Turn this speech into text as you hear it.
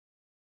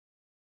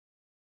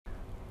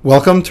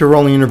Welcome to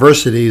Roland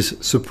University's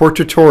support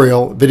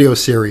tutorial video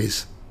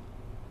series.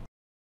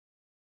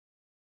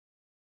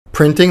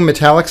 Printing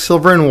metallic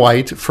silver and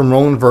white from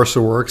Roland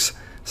VersaWorks,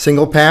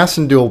 single pass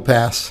and dual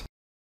pass.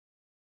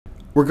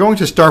 We're going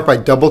to start by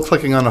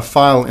double-clicking on a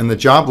file in the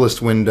job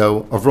list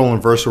window of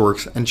Roland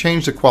VersaWorks and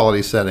change the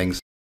quality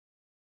settings.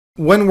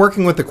 When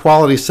working with the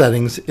quality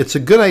settings, it's a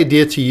good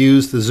idea to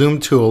use the zoom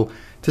tool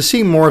to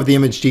see more of the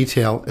image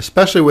detail,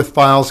 especially with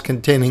files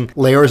containing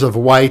layers of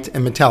white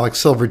and metallic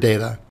silver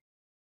data.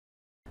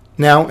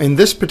 Now, in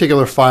this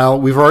particular file,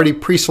 we've already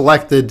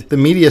pre-selected the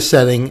media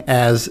setting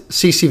as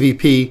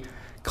CCVP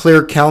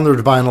Clear Calendared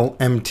Vinyl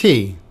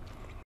MT.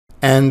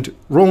 And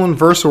Roland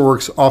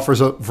VersaWorks offers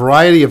a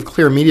variety of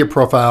clear media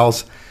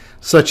profiles,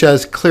 such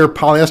as clear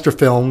polyester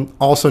film,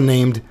 also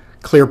named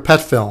clear PET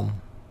film.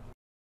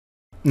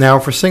 Now,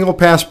 for single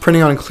pass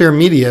printing on clear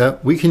media,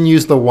 we can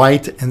use the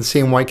white and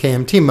Cmyk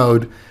MT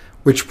mode,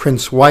 which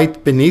prints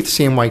white beneath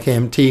Cmyk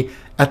MT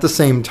at the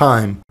same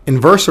time. In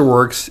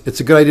VersaWorks,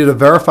 it's a good idea to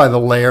verify the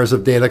layers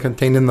of data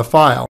contained in the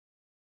file.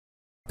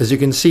 As you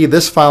can see,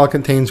 this file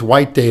contains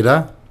white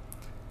data,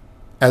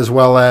 as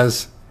well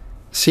as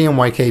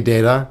Cmyk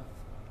data,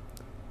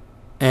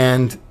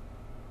 and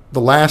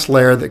the last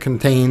layer that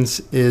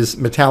contains is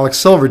metallic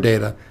silver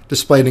data,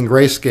 displayed in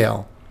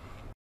grayscale.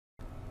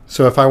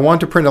 So if I want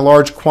to print a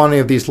large quantity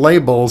of these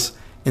labels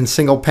in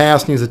single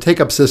pass and use a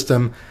take-up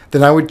system,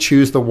 then I would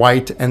choose the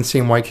white and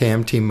Cmyk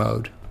MT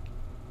mode.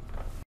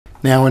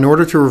 Now, in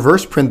order to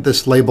reverse print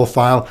this label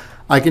file,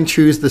 I can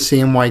choose the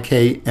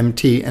Cmyk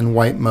MT and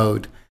white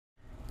mode.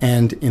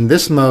 And in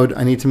this mode,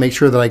 I need to make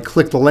sure that I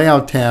click the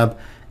Layout tab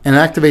and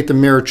activate the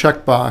mirror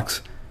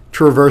checkbox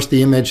to reverse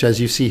the image as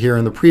you see here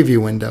in the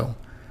preview window.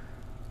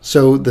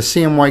 So the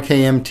Cmyk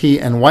MT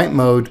and white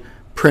mode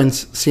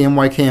prints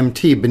Cmyk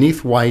MT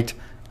beneath white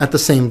at the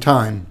same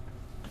time.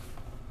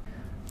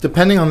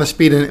 Depending on the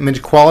speed and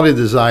image quality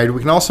desired,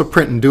 we can also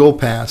print in dual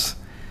pass.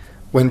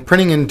 When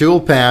printing in dual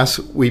pass,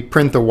 we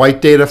print the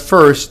white data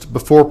first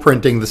before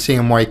printing the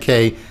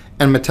Cmyk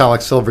and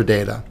metallic silver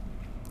data.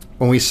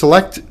 When we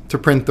select to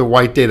print the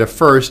white data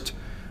first,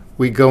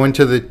 we go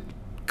into the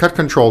Cut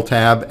Control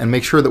tab and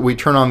make sure that we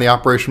turn on the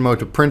operation mode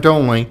to print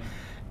only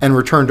and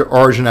return to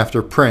origin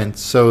after print.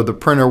 So the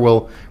printer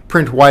will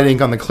print white ink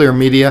on the clear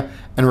media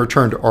and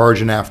return to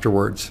origin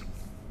afterwards.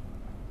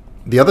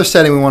 The other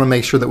setting we want to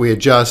make sure that we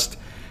adjust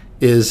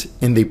is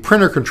in the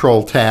Printer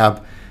Control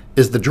tab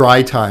is the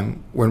dry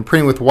time. When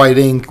printing with white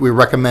ink, we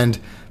recommend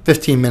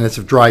 15 minutes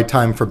of dry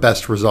time for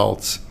best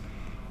results.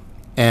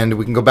 And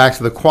we can go back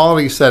to the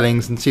quality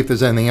settings and see if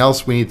there's anything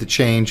else we need to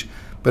change.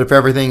 But if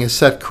everything is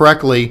set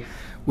correctly,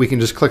 we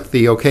can just click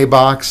the OK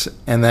box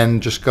and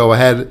then just go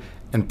ahead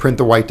and print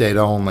the white data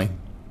only.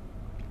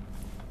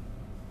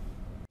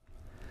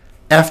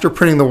 After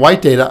printing the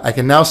white data, I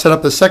can now set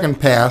up the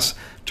second pass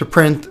to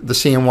print the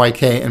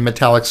Cmyk and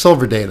metallic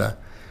silver data.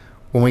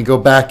 When we go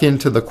back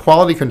into the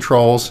quality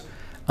controls,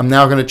 I'm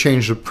now going to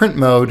change the print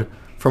mode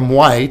from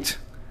white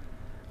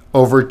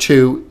over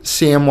to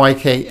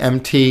Cmyk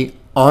MT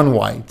on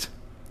white.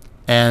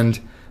 And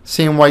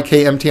Cmyk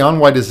MT on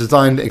white is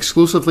designed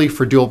exclusively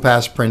for dual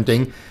pass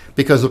printing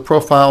because the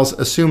profiles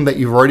assume that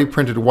you've already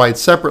printed white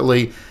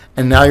separately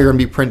and now you're going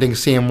to be printing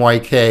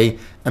Cmyk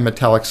and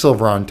metallic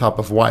silver on top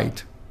of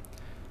white.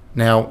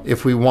 Now,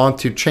 if we want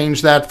to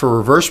change that for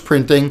reverse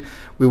printing,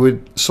 we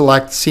would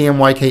select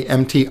Cmyk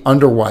MT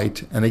under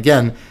white. And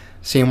again,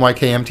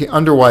 Cmyk MT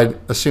under white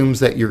assumes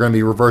that you're going to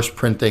be reverse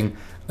printing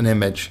an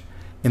image.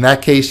 In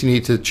that case, you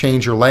need to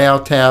change your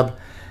Layout tab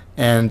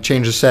and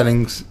change the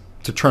settings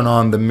to turn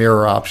on the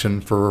mirror option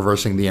for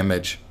reversing the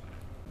image.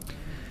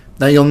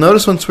 Now you'll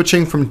notice when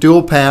switching from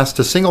dual pass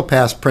to single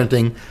pass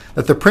printing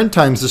that the print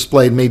times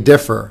displayed may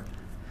differ.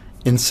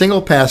 In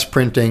single pass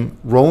printing,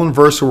 Roland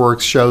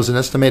VersaWorks shows an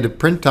estimated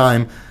print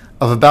time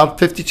of about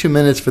 52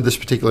 minutes for this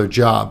particular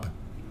job.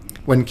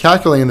 When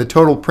calculating the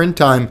total print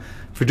time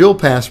for dual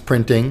pass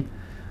printing,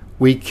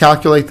 we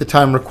calculate the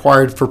time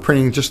required for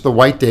printing just the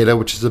white data,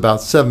 which is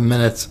about 7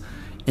 minutes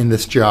in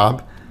this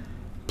job,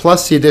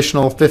 plus the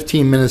additional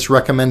 15 minutes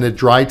recommended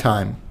dry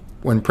time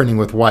when printing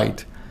with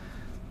white,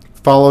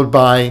 followed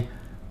by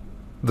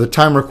the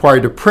time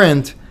required to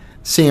print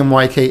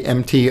Cmyk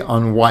MT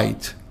on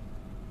white.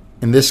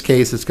 In this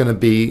case, it's going to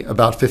be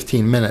about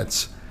 15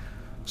 minutes.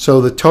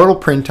 So the total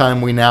print time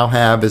we now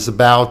have is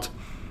about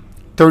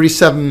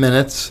 37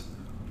 minutes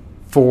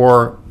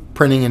for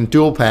printing in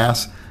dual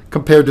pass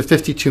compared to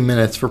 52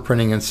 minutes for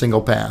printing in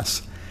single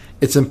pass.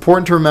 It's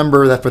important to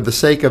remember that for the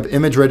sake of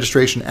image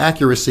registration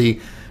accuracy,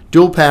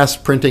 dual pass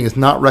printing is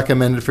not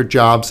recommended for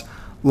jobs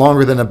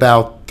longer than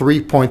about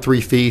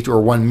 3.3 feet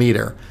or 1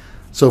 meter.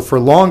 So for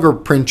longer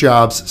print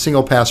jobs,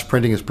 single pass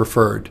printing is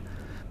preferred.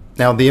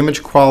 Now, the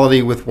image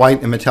quality with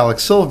white and metallic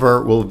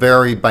silver will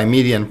vary by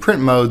media and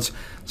print modes,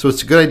 so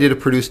it's a good idea to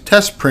produce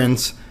test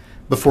prints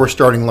before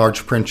starting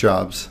large print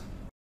jobs.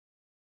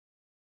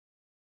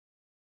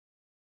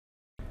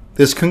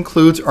 This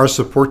concludes our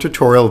support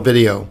tutorial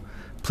video.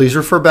 Please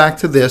refer back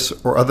to this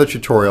or other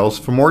tutorials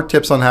for more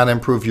tips on how to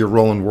improve your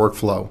Roland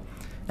workflow,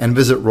 and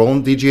visit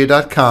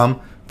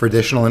rolanddga.com for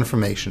additional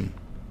information.